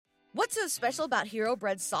What's so special about Hero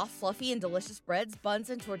Bread's soft, fluffy, and delicious breads, buns,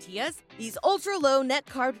 and tortillas? These ultra-low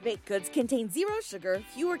net-carb baked goods contain zero sugar,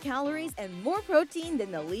 fewer calories, and more protein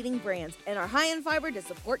than the leading brands, and are high in fiber to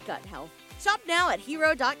support gut health. Shop now at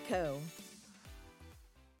hero.co.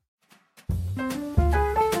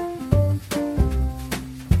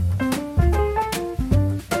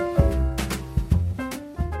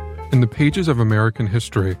 In the pages of American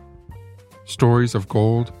history, stories of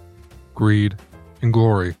gold, greed, and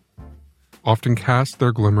glory often cast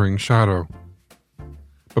their glimmering shadow.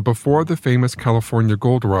 But before the famous California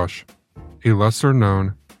gold rush, a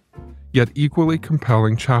lesser-known, yet equally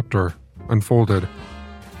compelling chapter unfolded.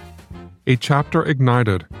 A chapter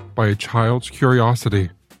ignited by a child's curiosity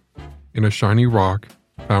in a shiny rock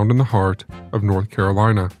found in the heart of North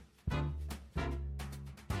Carolina.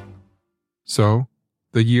 So,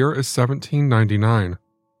 the year is 1799,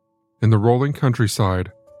 in the rolling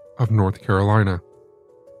countryside of North Carolina.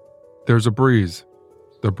 There's a breeze,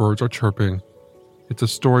 the birds are chirping, it's a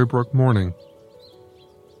Storybrooke morning.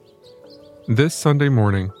 This Sunday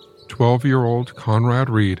morning, 12-year-old Conrad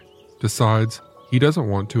Reed decides he doesn't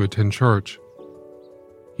want to attend church.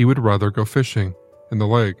 He would rather go fishing in the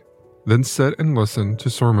lake than sit and listen to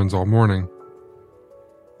sermons all morning.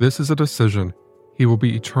 This is a decision he will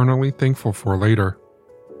be eternally thankful for later.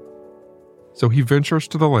 So he ventures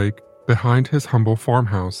to the lake behind his humble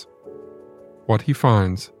farmhouse. What he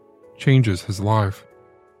finds changes his life.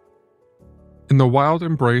 In the wild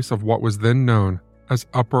embrace of what was then known as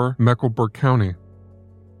Upper Mecklenburg County,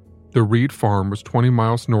 the Reed farm was 20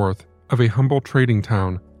 miles north of a humble trading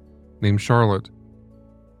town named Charlotte,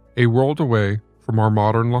 a world away from our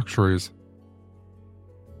modern luxuries.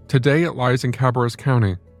 Today it lies in Cabarrus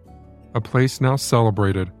County, a place now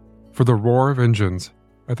celebrated for the roar of engines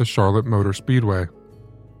at the Charlotte Motor Speedway.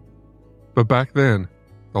 But back then,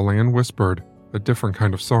 the land whispered a different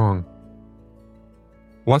kind of song.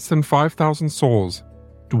 Less than 5,000 souls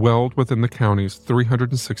dwelled within the county's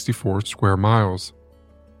 364 square miles.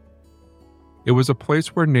 It was a place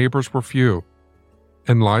where neighbors were few,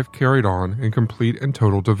 and life carried on in complete and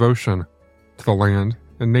total devotion to the land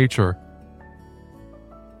and nature.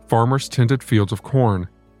 Farmers tended fields of corn,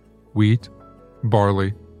 wheat,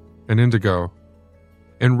 barley, and indigo,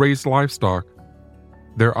 and raised livestock,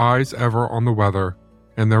 their eyes ever on the weather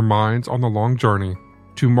and their minds on the long journey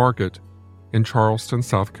to market in Charleston,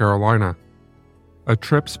 South Carolina, a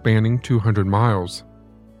trip spanning 200 miles.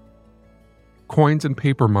 Coins and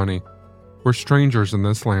paper money were strangers in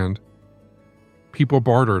this land. People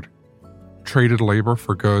bartered, traded labor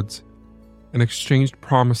for goods, and exchanged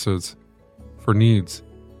promises for needs.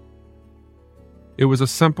 It was a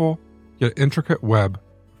simple yet intricate web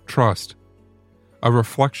of trust, a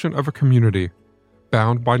reflection of a community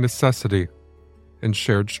bound by necessity and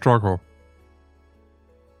shared struggle.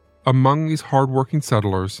 Among these hard-working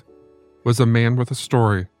settlers was a man with a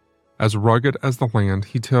story as rugged as the land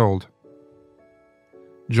he tilled.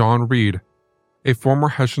 John Reed, a former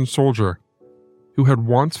Hessian soldier who had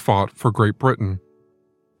once fought for Great Britain.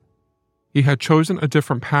 He had chosen a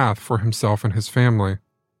different path for himself and his family,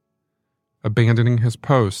 abandoning his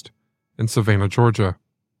post in Savannah, Georgia.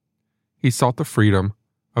 He sought the freedom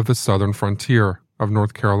of the southern frontier of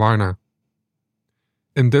North Carolina.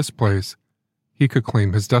 In this place, he could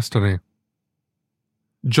claim his destiny.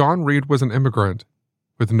 John Reed was an immigrant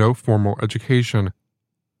with no formal education,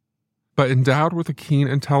 but endowed with a keen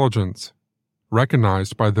intelligence,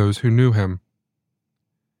 recognized by those who knew him.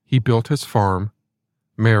 He built his farm,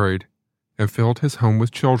 married, and filled his home with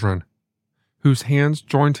children, whose hands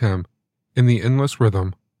joined him in the endless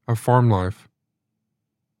rhythm of farm life.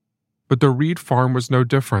 But the Reed farm was no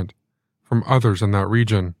different from others in that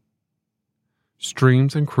region.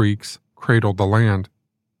 Streams and creeks cradled the land,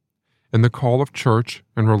 and the call of church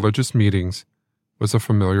and religious meetings was a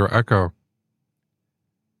familiar echo.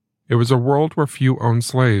 It was a world where few owned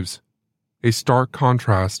slaves, a stark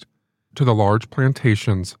contrast to the large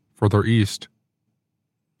plantations further east.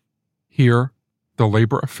 Here, the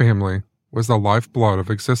labor of family was the lifeblood of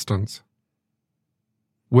existence.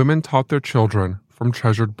 Women taught their children from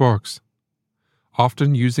treasured books,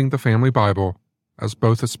 often using the family Bible as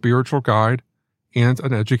both a spiritual guide and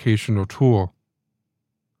an educational tool.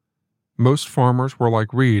 Most farmers were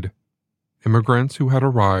like Reed, immigrants who had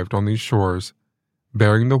arrived on these shores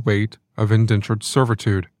bearing the weight of indentured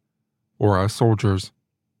servitude, or as soldiers,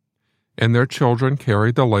 and their children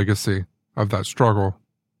carried the legacy of that struggle.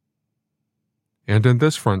 And in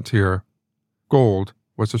this frontier, gold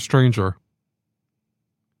was a stranger.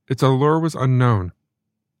 Its allure was unknown,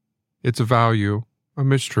 its value a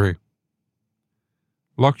mystery.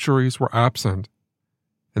 Luxuries were absent,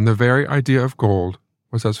 and the very idea of gold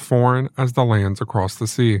was as foreign as the lands across the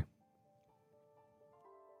sea.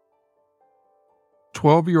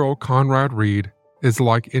 12-year-old Conrad Reed is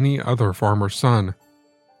like any other farmer's son,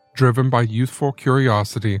 driven by youthful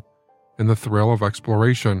curiosity and the thrill of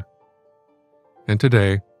exploration. And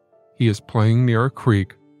today, he is playing near a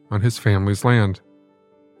creek on his family's land.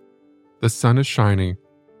 The sun is shining,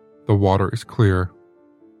 the water is clear,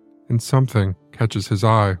 and something catches his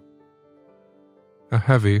eye. A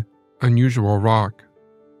heavy, unusual rock.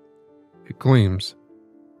 It gleams.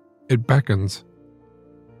 It beckons.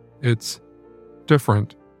 It's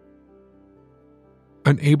different.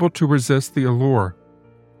 Unable to resist the allure,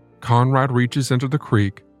 Conrad reaches into the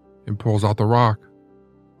creek and pulls out the rock.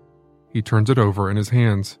 He turns it over in his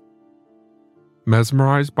hands.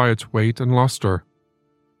 Mesmerized by its weight and luster,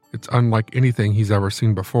 it's unlike anything he's ever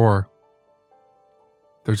seen before.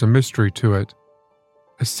 There's a mystery to it,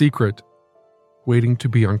 a secret waiting to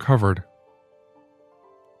be uncovered.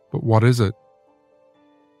 But what is it?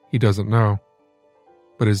 He doesn't know,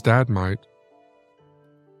 but his dad might.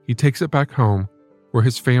 He takes it back home, where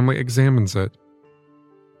his family examines it,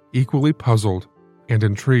 equally puzzled and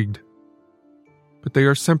intrigued. But they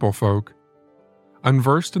are simple folk,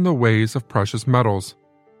 unversed in the ways of precious metals,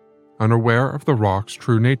 unaware of the rock's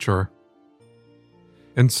true nature.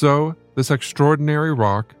 And so, this extraordinary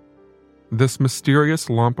rock, this mysterious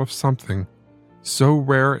lump of something so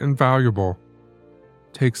rare and valuable,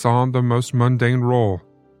 takes on the most mundane role,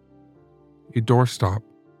 a doorstop.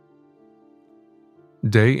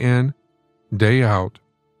 Day in, day out,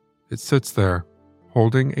 it sits there,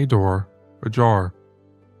 holding a door ajar.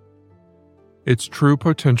 Its true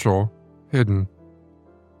potential hidden.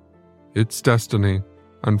 Its destiny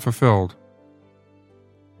unfulfilled.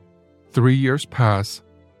 3 years pass.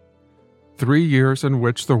 3 years in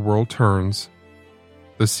which the world turns,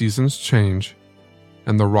 the seasons change,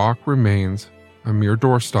 and the rock remains a mere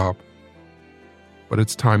doorstop. But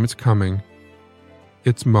its time is coming.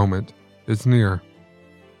 Its moment is near.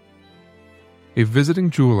 A visiting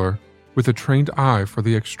jeweler with a trained eye for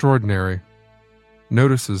the extraordinary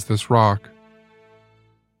notices this rock.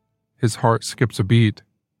 His heart skips a beat,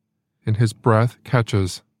 and his breath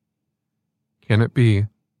catches. Can it be?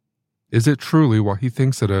 Is it truly what he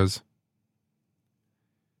thinks it is?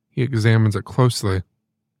 He examines it closely,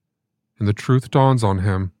 and the truth dawns on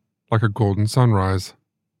him like a golden sunrise.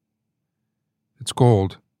 It's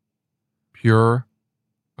gold. Pure,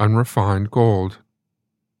 unrefined gold.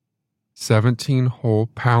 17 whole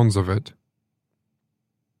pounds of it.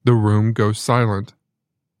 The room goes silent.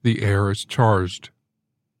 The air is charged.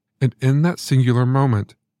 And in that singular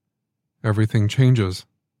moment, everything changes.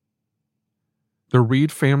 The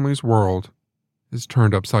Reed family's world is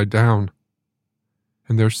turned upside down,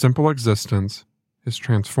 and their simple existence is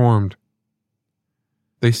transformed.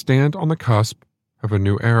 They stand on the cusp of a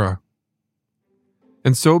new era.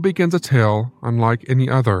 And so begins a tale unlike any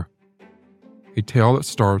other, a tale that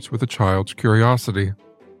starts with a child's curiosity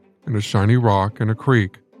and a shiny rock in a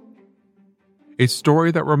creek. A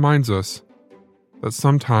story that reminds us that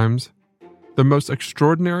sometimes the most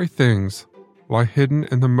extraordinary things lie hidden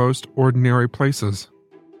in the most ordinary places.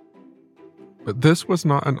 But this was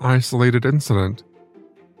not an isolated incident.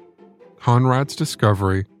 Conrad's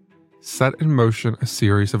discovery set in motion a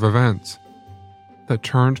series of events that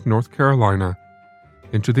turned North Carolina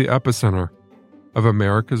into the epicenter of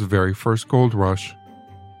America's very first gold rush.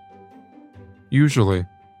 Usually,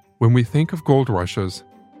 when we think of gold rushes,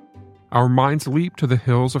 our minds leap to the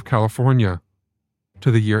hills of California,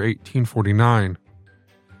 to the year 1849,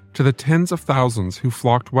 to the tens of thousands who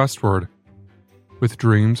flocked westward with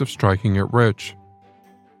dreams of striking it rich.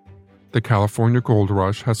 The California Gold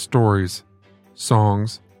Rush has stories,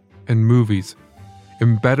 songs, and movies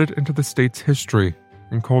embedded into the state's history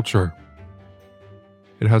and culture.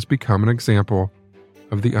 It has become an example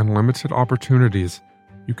of the unlimited opportunities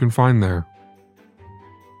you can find there.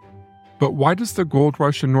 But why does the gold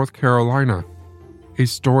rush in North Carolina, a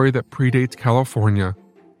story that predates California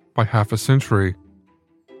by half a century,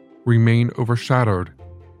 remain overshadowed?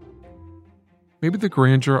 Maybe the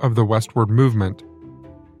grandeur of the westward movement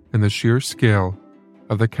and the sheer scale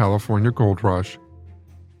of the California Gold Rush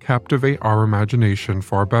captivate our imagination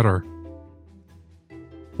far better.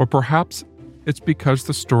 Or perhaps it's because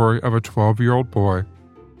the story of a 12-year-old boy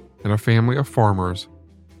and a family of farmers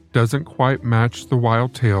doesn't quite match the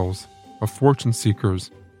wild tales of fortune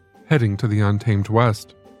seekers heading to the untamed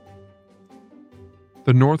West.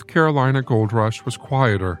 The North Carolina Gold Rush was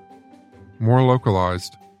quieter, more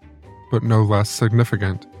localized, but no less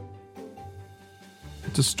significant.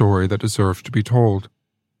 It's a story that deserves to be told.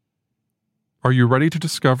 Are you ready to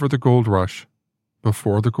discover the gold rush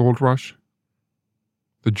before the gold rush?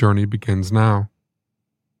 The journey begins now.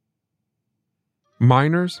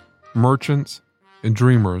 Miners, merchants, and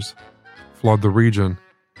dreamers flood the region,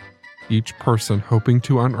 each person hoping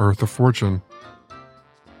to unearth a fortune.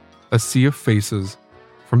 A sea of faces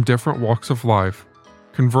from different walks of life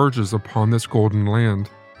converges upon this golden land.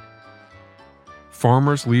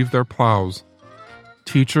 Farmers leave their plows,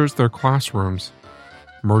 teachers their classrooms,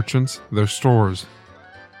 merchants their stores,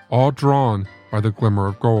 all drawn by the glimmer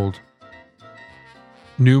of gold.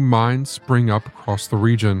 New mines spring up across the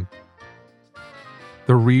region.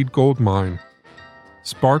 The Reed Gold Mine,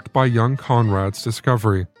 sparked by young Conrad's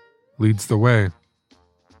discovery, leads the way,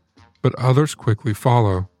 but others quickly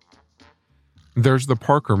follow. There's the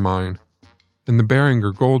Parker Mine and the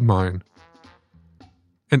Beringer Gold Mine,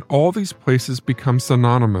 and all these places become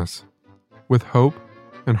synonymous with hope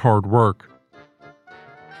and hard work.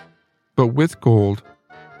 But with gold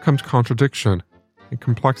comes contradiction and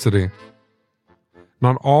complexity.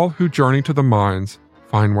 Not all who journey to the mines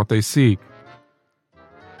find what they seek.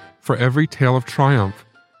 For every tale of triumph,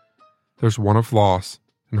 there's one of loss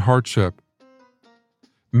and hardship.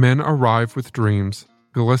 Men arrive with dreams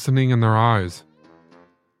glistening in their eyes,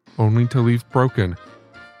 only to leave broken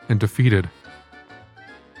and defeated.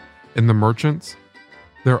 And the merchants,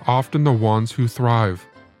 they're often the ones who thrive.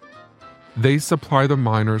 They supply the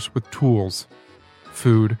miners with tools,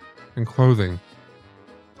 food, and clothing.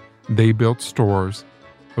 They build stores,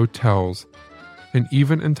 hotels, and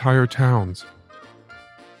even entire towns.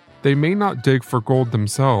 They may not dig for gold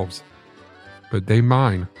themselves, but they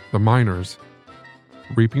mine the miners,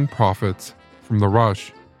 reaping profits from the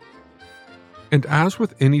rush. And as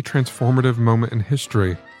with any transformative moment in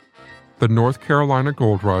history, the North Carolina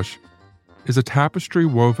Gold Rush is a tapestry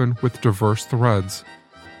woven with diverse threads.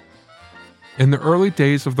 In the early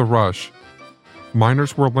days of the rush,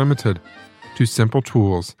 miners were limited to simple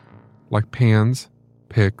tools like pans,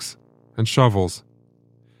 picks, and shovels.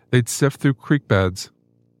 They'd sift through creek beds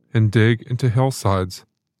and dig into hillsides,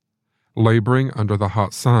 laboring under the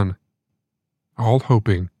hot sun, all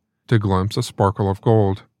hoping to glimpse a sparkle of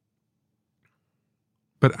gold.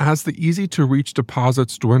 But as the easy-to-reach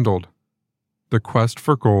deposits dwindled, the quest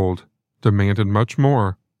for gold demanded much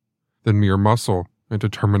more than mere muscle and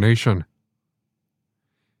determination.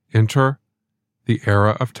 Enter the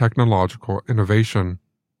era of technological innovation.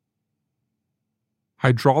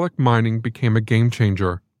 Hydraulic mining became a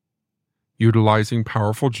game-changer, utilizing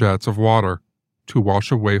powerful jets of water to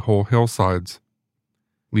wash away whole hillsides,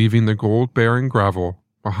 leaving the gold-bearing gravel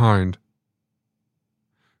behind.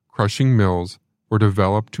 Crushing mills were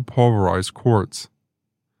developed to pulverize quartz,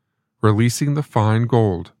 releasing the fine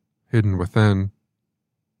gold hidden within.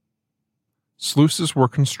 Sluices were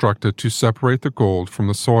constructed to separate the gold from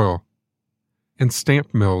the soil, and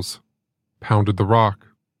stamp mills pounded the rock,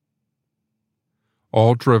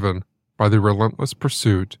 all driven by the relentless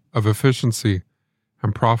pursuit of efficiency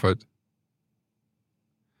and profit.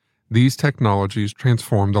 These technologies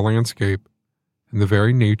transformed the landscape and the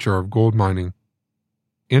very nature of gold mining,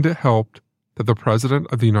 and it helped that the President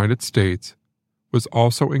of the United States was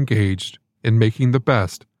also engaged in making the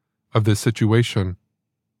best of this situation.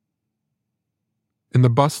 In the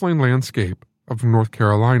bustling landscape of North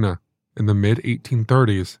Carolina in the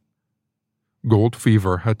mid-1830s, gold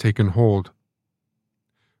fever had taken hold.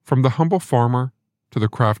 From the humble farmer to the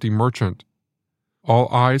crafty merchant, all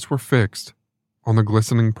eyes were fixed on the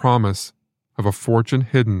glistening promise of a fortune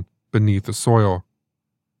hidden beneath the soil.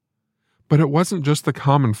 But it wasn't just the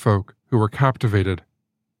common folk who were captivated.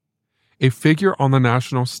 A figure on the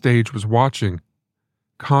national stage was watching,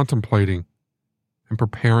 contemplating, and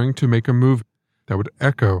preparing to make a move that would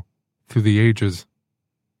echo through the ages.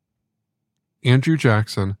 Andrew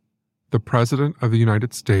Jackson, the President of the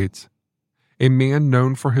United States, a man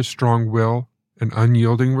known for his strong will and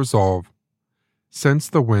unyielding resolve,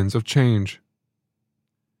 sensed the winds of change.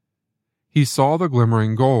 He saw the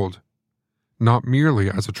glimmering gold, not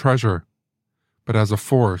merely as a treasure, but as a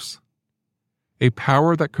force, a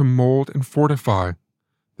power that could mold and fortify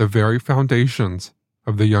the very foundations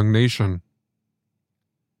of the young nation.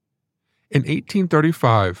 In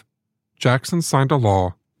 1835, Jackson signed a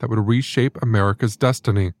law that would reshape America's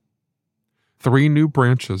destiny. 3 new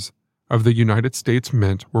branches of the United States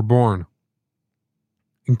Mint were born,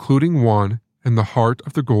 including one in the heart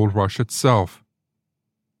of the gold rush itself,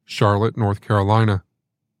 Charlotte, North Carolina.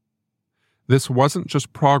 This wasn't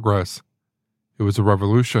just progress, it was a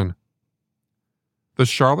revolution. The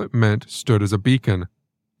Charlotte Mint stood as a beacon,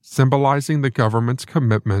 symbolizing the government's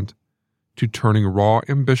commitment to turning raw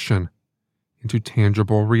ambition into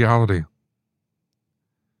tangible reality.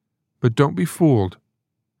 But don't be fooled.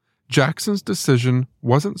 Jackson's decision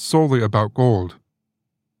wasn't solely about gold.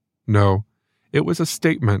 No, it was a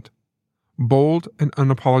statement, bold and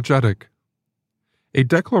unapologetic. A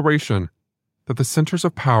declaration that the centers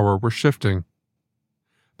of power were shifting,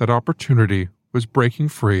 that opportunity was breaking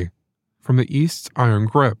free from the East's iron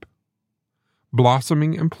grip,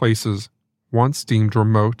 blossoming in places once deemed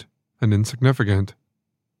remote and insignificant.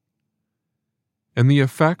 And the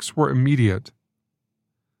effects were immediate.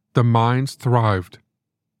 The mines thrived,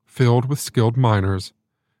 filled with skilled miners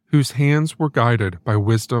whose hands were guided by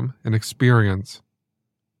wisdom and experience.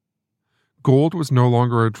 Gold was no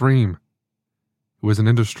longer a dream. It was an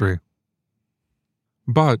industry.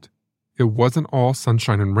 But it wasn't all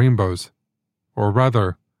sunshine and rainbows, or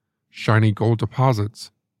rather, shiny gold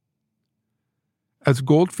deposits. As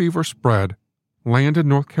gold fever spread, land in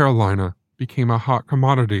North Carolina became a hot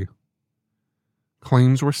commodity.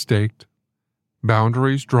 Claims were staked,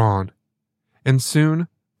 boundaries drawn, and soon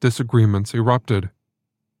disagreements erupted.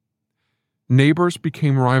 Neighbors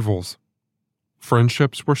became rivals,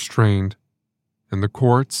 friendships were strained, and the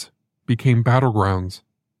courts became battlegrounds.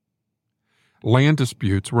 Land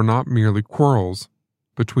disputes were not merely quarrels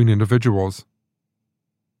between individuals.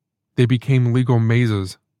 They became legal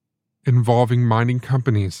mazes involving mining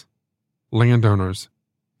companies, landowners,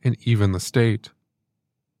 and even the state.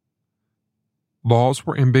 Laws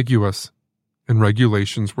were ambiguous and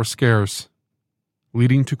regulations were scarce,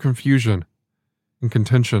 leading to confusion and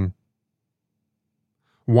contention.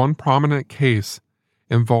 One prominent case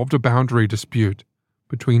involved a boundary dispute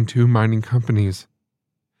between two mining companies,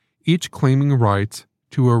 each claiming rights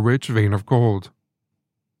to a rich vein of gold.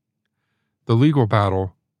 The legal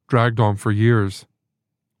battle dragged on for years,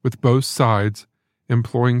 with both sides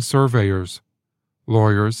employing surveyors,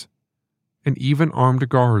 lawyers, and even armed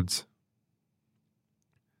guards.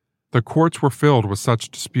 The courts were filled with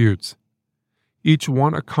such disputes, each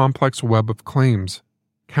one a complex web of claims,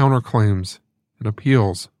 counterclaims, and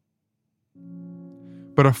appeals.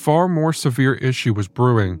 But a far more severe issue was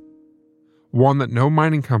brewing, one that no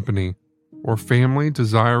mining company or family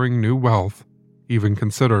desiring new wealth even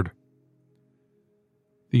considered.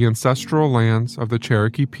 The ancestral lands of the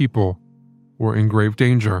Cherokee people were in grave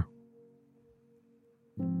danger.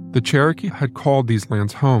 The Cherokee had called these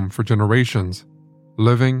lands home for generations,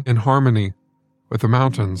 living in harmony with the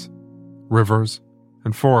mountains, rivers,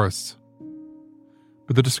 and forests.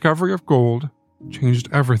 But the discovery of gold changed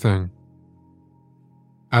everything.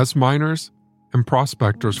 As miners and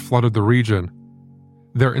prospectors flooded the region,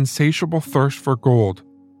 their insatiable thirst for gold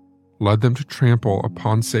led them to trample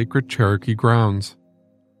upon sacred Cherokee grounds.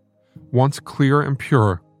 Once clear and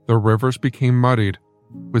pure, the rivers became muddied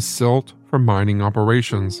with silt from mining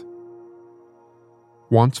operations.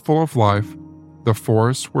 Once full of life, the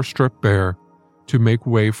forests were stripped bare to make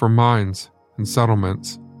way for mines and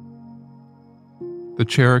settlements. The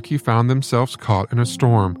Cherokee found themselves caught in a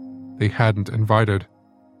storm they hadn't invited.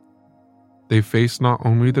 They faced not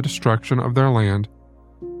only the destruction of their land,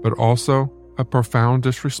 but also a profound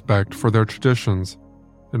disrespect for their traditions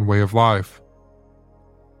and way of life.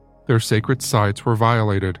 Their sacred sites were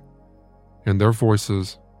violated, and their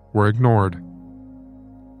voices were ignored.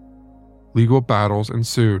 Legal battles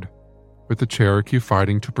ensued, with the Cherokee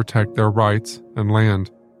fighting to protect their rights and land.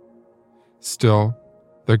 Still,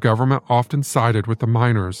 the government often sided with the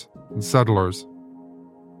miners and settlers.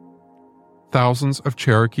 Thousands of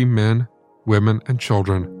Cherokee men, women, and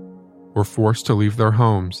children were forced to leave their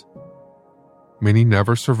homes, many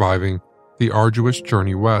never surviving the arduous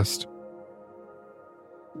journey west.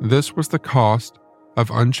 This was the cost of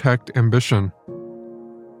unchecked ambition.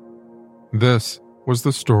 This was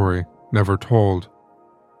the story never told.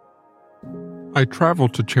 I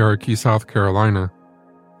traveled to Cherokee, South Carolina,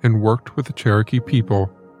 and worked with the Cherokee people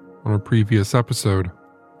on a previous episode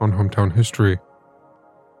on Hometown History.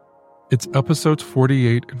 It's episodes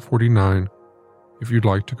 48 and 49 if you'd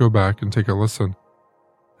like to go back and take a listen,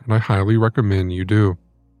 and I highly recommend you do.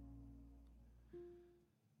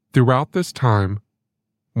 Throughout this time,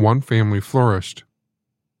 one family flourished,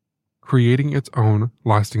 creating its own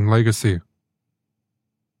lasting legacy.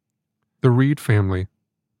 The Reed family,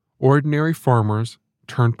 ordinary farmers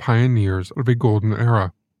turned pioneers of a golden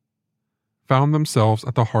era, found themselves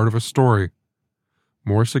at the heart of a story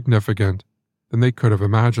more significant than they could have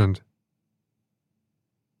imagined.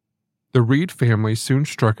 The Reed family soon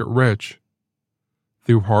struck it rich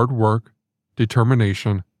through hard work,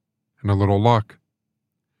 determination, and a little luck.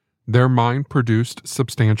 Their mine produced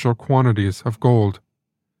substantial quantities of gold,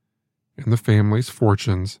 and the family's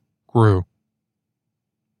fortunes grew.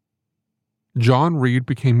 John Reed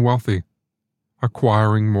became wealthy,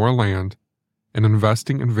 acquiring more land and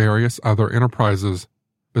investing in various other enterprises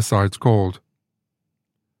besides gold.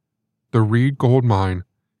 The Reed gold mine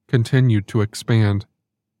continued to expand,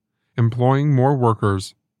 employing more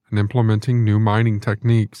workers and implementing new mining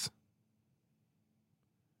techniques.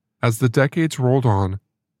 As the decades rolled on,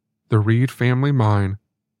 the Reed family mine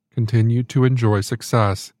continued to enjoy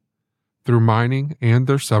success through mining and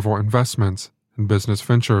their several investments and business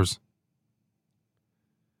ventures.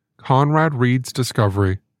 Conrad Reed's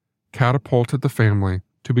discovery catapulted the family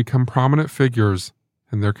to become prominent figures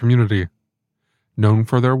in their community, known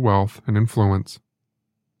for their wealth and influence.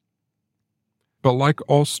 But like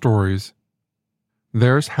all stories,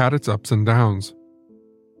 theirs had its ups and downs.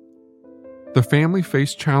 The family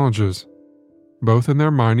faced challenges, both in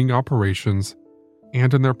their mining operations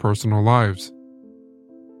and in their personal lives.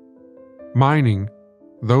 Mining,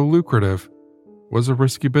 though lucrative, was a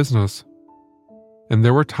risky business, and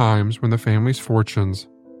there were times when the family's fortunes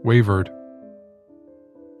wavered.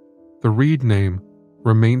 The Reed name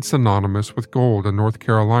remained synonymous with gold in North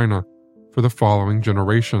Carolina for the following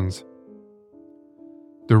generations.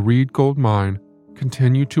 The Reed Gold Mine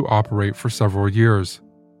continued to operate for several years,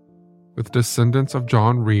 with descendants of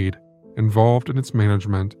John Reed involved in its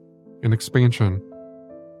management and expansion.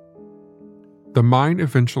 The mine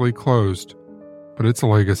eventually closed, but its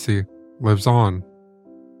legacy lives on.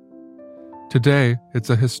 Today, it's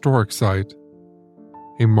a historic site,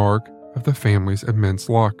 a mark of the family's immense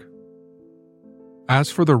luck. As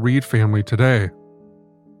for the Reed family today,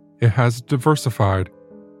 it has diversified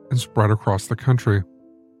and spread across the country.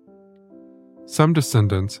 Some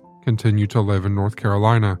descendants continue to live in North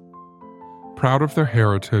Carolina, proud of their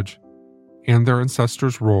heritage and their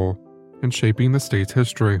ancestors' role in shaping the state's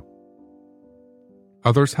history.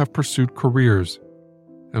 Others have pursued careers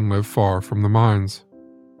and live far from the mines.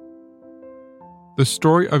 The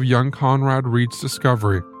story of young Conrad Reed's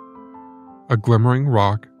discovery, a glimmering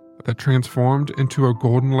rock that transformed into a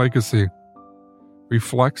golden legacy,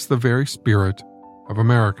 reflects the very spirit of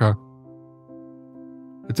America.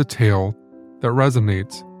 It's a tale that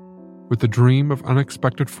resonates with the dream of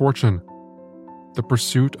unexpected fortune, the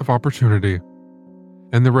pursuit of opportunity,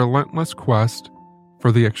 and the relentless quest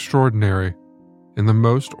for the extraordinary in the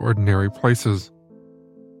most ordinary places.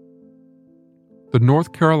 The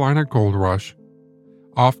North Carolina Gold Rush,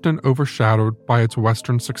 often overshadowed by its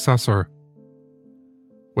Western successor,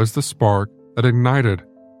 was the spark that ignited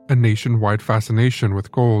a nationwide fascination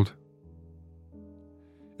with gold.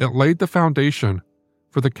 It laid the foundation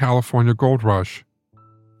for the California Gold Rush,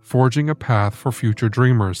 forging a path for future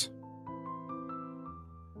dreamers.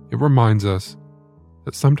 It reminds us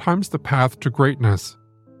that sometimes the path to greatness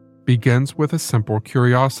begins with a simple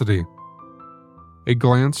curiosity, a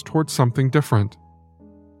glance towards something different,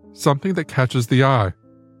 something that catches the eye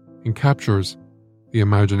and captures the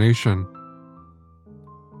imagination.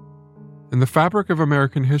 In the fabric of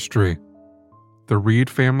American history, the Reed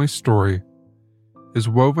family story is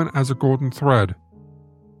woven as a golden thread,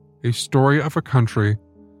 a story of a country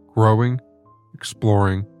growing,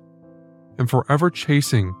 exploring, and forever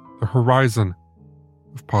chasing the horizon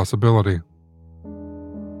of possibility.